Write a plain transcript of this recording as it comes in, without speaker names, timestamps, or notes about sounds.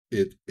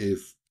it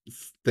is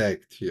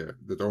stacked here.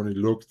 That only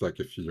looks like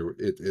a few.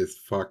 It is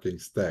fucking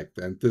stacked.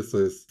 And this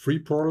is 3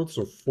 portals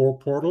or 4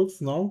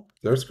 portals now.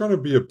 There's gonna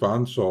be a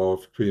bunch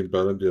of Queen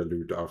Bellandir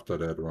loot after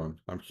that one.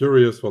 I'm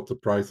curious what the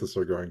prices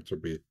are going to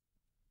be.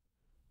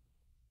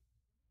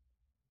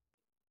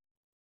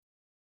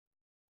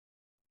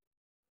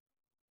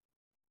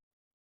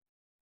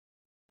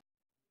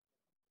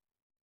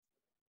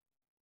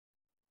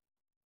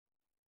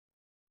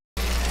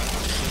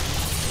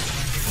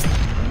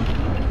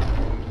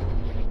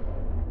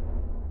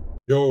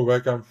 Yo,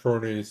 welcome,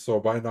 Thronies. So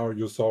by now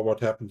you saw what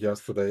happened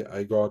yesterday.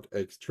 I got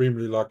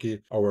extremely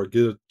lucky. Our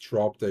guild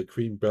dropped a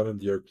Queen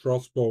Bellandir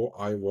Crossbow.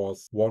 I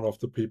was one of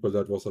the people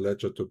that was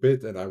alleged to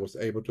bid, and I was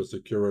able to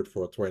secure it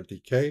for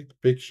 20k.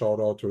 Big shout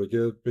out to the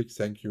guild. Big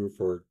thank you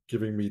for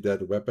giving me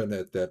that weapon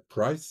at that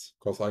price,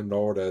 because I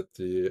know that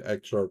the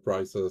actual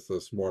prices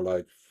is more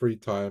like 3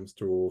 times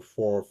to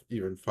 4,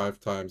 even 5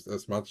 times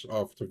as much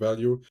of the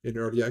value in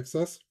early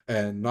access.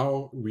 And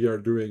now we are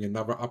doing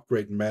another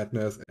upgrade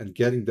madness and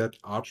getting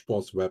that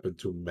Archboss weapon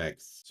to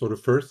max. So the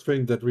first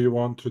thing that we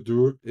want to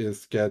do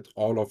is get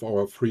all of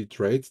our free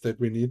traits that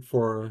we need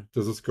for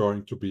this is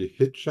going to be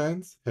hit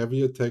chance,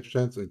 heavy attack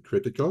chance, and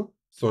critical.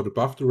 So the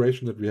buff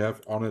duration that we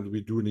have on it,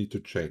 we do need to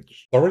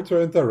change. Sorry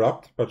to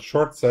interrupt, but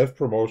short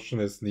self-promotion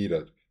is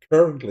needed.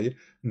 Currently,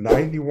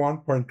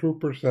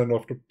 91.2%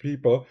 of the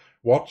people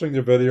watching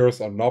the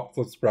videos are not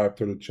subscribed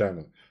to the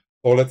channel.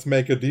 So let's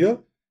make a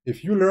deal.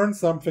 If you learn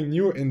something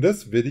new in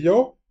this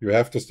video, you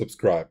have to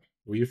subscribe.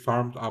 We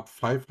farmed up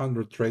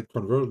 500 trade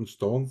conversion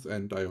stones,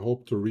 and I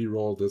hope to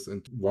reroll this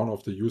into one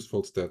of the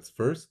useful stats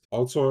first.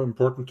 Also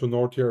important to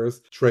note here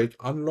is trade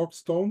unlock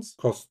stones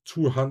cost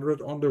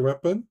 200 on the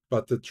weapon,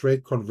 but the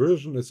trade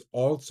conversion is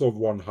also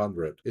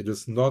 100. It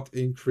is not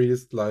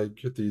increased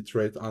like the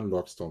trade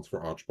unlock stones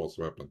for Archboss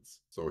weapons.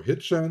 So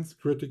hit chance,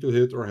 critical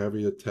hit, or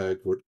heavy attack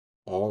would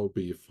all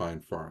be fine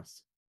for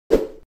us.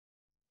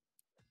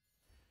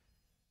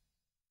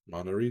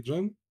 Mana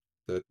region.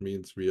 That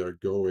means we are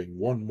going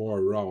one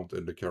more round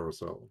in the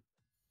carousel.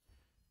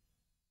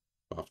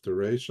 Buff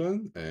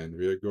duration, and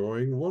we are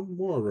going one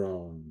more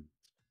round.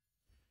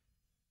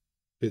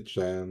 Hit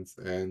chance,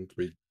 and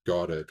we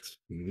got it.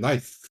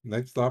 Nice!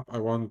 Next up, I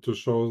wanted to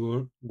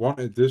show one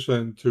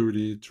addition to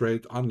the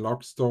trade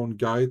unlock stone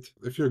guide.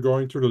 If you're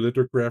going to the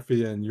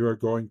lithography and you are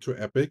going to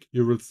Epic,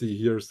 you will see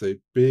here's a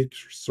big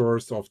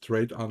source of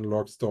trade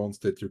unlock stones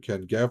that you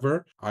can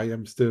gather. I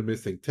am still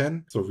missing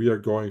 10, so we are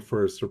going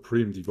for a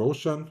Supreme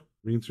Devotion.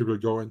 Means we will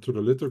go into the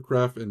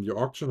lithograph in the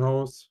auction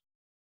house.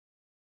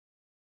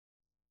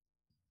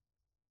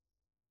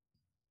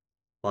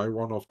 Buy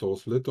one of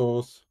those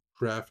lithos,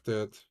 craft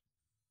it.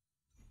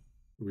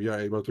 We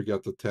are able to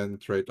get the 10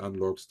 trade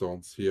unlock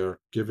stones here,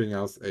 giving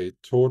us a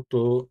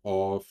total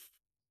of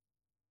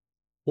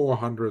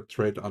 400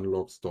 trade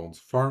unlock stones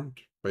farmed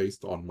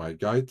based on my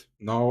guide,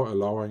 now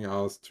allowing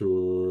us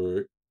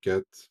to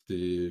get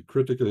the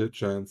critical hit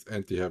chance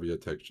and the heavy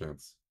attack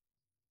chance.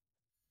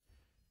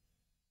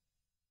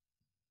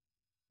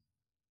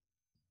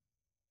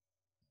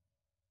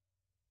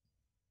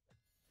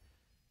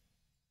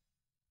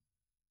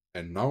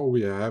 And now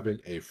we are having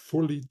a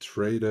fully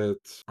traded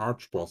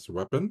Archboss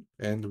weapon,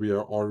 and we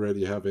are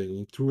already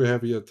having 2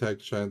 heavy attack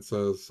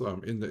chances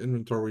in the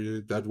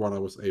inventory. That one I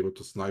was able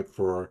to snipe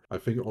for, I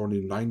think,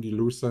 only 90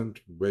 lucent,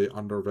 way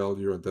under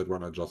value, and that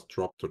one I just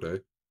dropped today.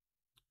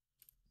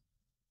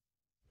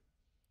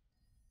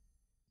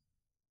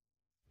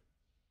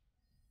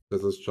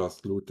 This is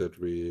just loot that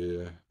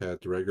we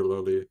had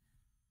regularly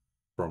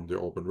from the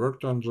open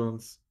world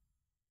dungeons.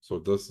 So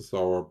this is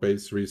our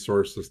base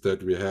resources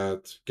that we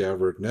had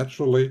gathered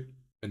naturally.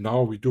 And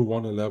now we do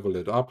want to level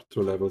it up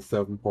to level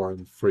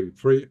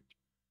 7.33.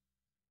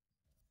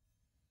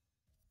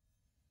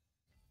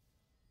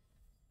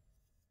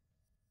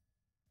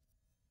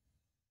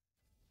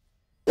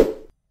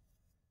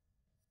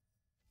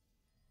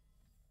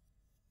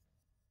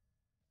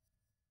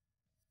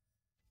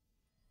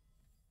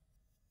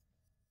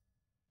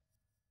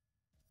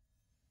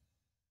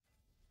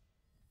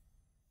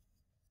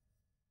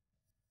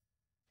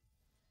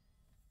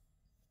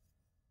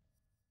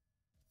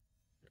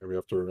 And we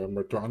have to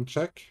remember to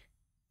uncheck.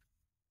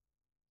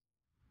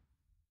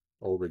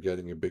 Oh, we're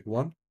getting a big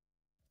one.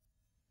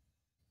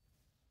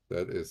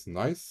 That is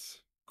nice,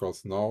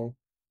 because now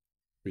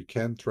we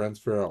can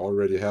transfer. I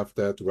already have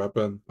that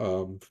weapon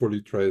fully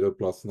traded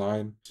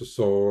 +9.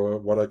 So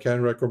what I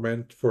can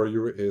recommend for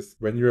you is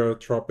when you are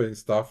dropping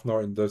stuff now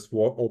in this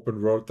open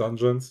world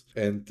dungeons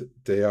and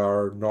they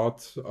are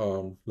not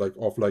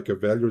like a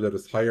value that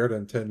is higher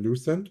than 10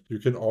 lucent, you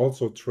can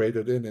also trade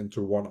it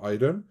into one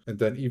item and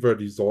then either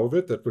dissolve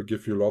it, that will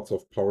give you lots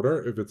of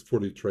powder if it's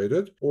fully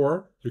traded,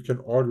 or you can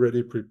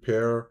already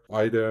prepare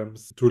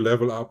items to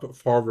level up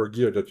farther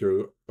gear that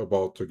you're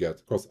about to get.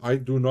 Because I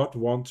do not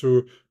want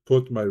to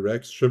put my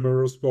Rex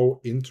Chimerous bow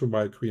into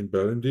my Queen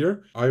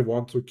Bellandir. I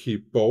want to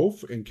keep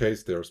both in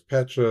case there's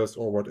patches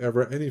or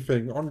whatever,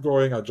 anything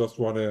ongoing. I just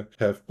want to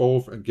have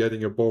both, and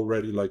getting a bow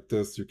ready like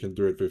this, you can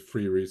do it with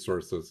free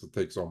resources. It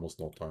takes almost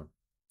no time.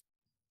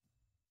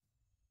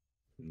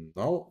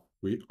 Now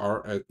we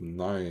are at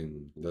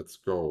 9. Let's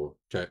go.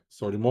 Okay,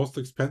 so the most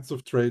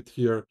expensive trade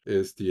here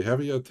is the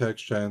heavy attack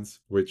chance,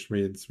 which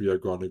means we are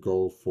going to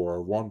go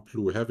for 1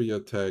 blue heavy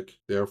attack.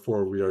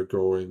 Therefore, we are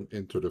going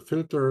into the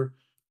filter.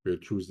 We're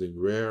choosing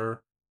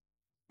rare,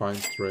 find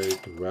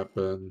trade,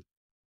 weapon,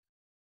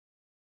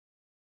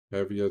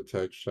 heavy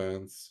attack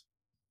chance,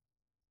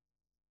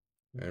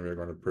 and we're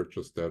going to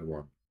purchase that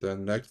one.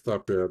 Then next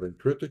up, we have in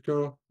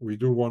critical. We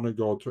do want to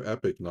go to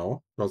epic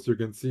now, because you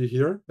can see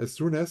here, as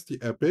soon as the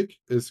epic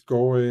is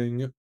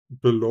going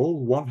below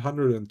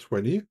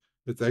 120,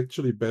 it's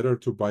actually better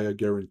to buy a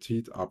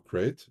guaranteed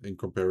upgrade in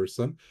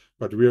comparison,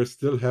 but we are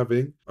still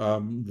having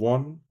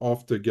one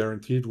of the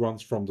guaranteed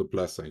ones from the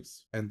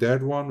blessings. And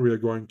that one we are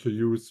going to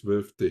use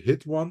with the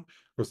hit one,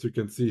 because you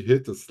can see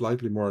hit is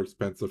slightly more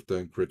expensive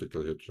than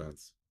critical hit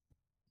chance.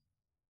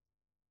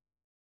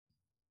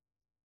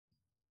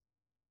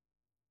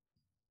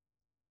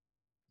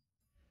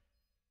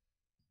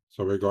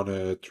 So we're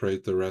gonna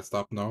trade the rest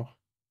up now.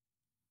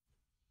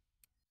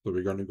 So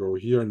we're gonna go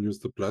here and use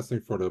the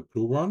blessing for the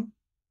blue one.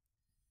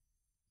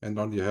 And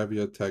on the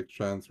heavy attack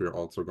chance, we're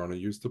also gonna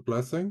use the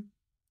blessing.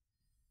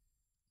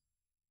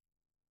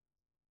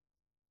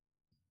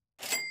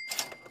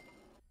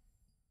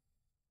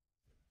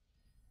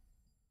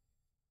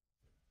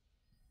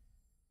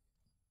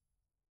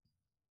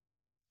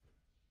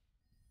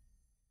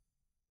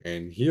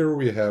 And here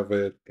we have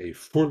it, a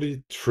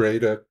fully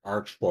traded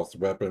Archboss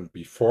weapon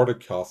before the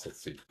castle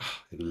siege. I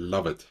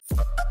love it.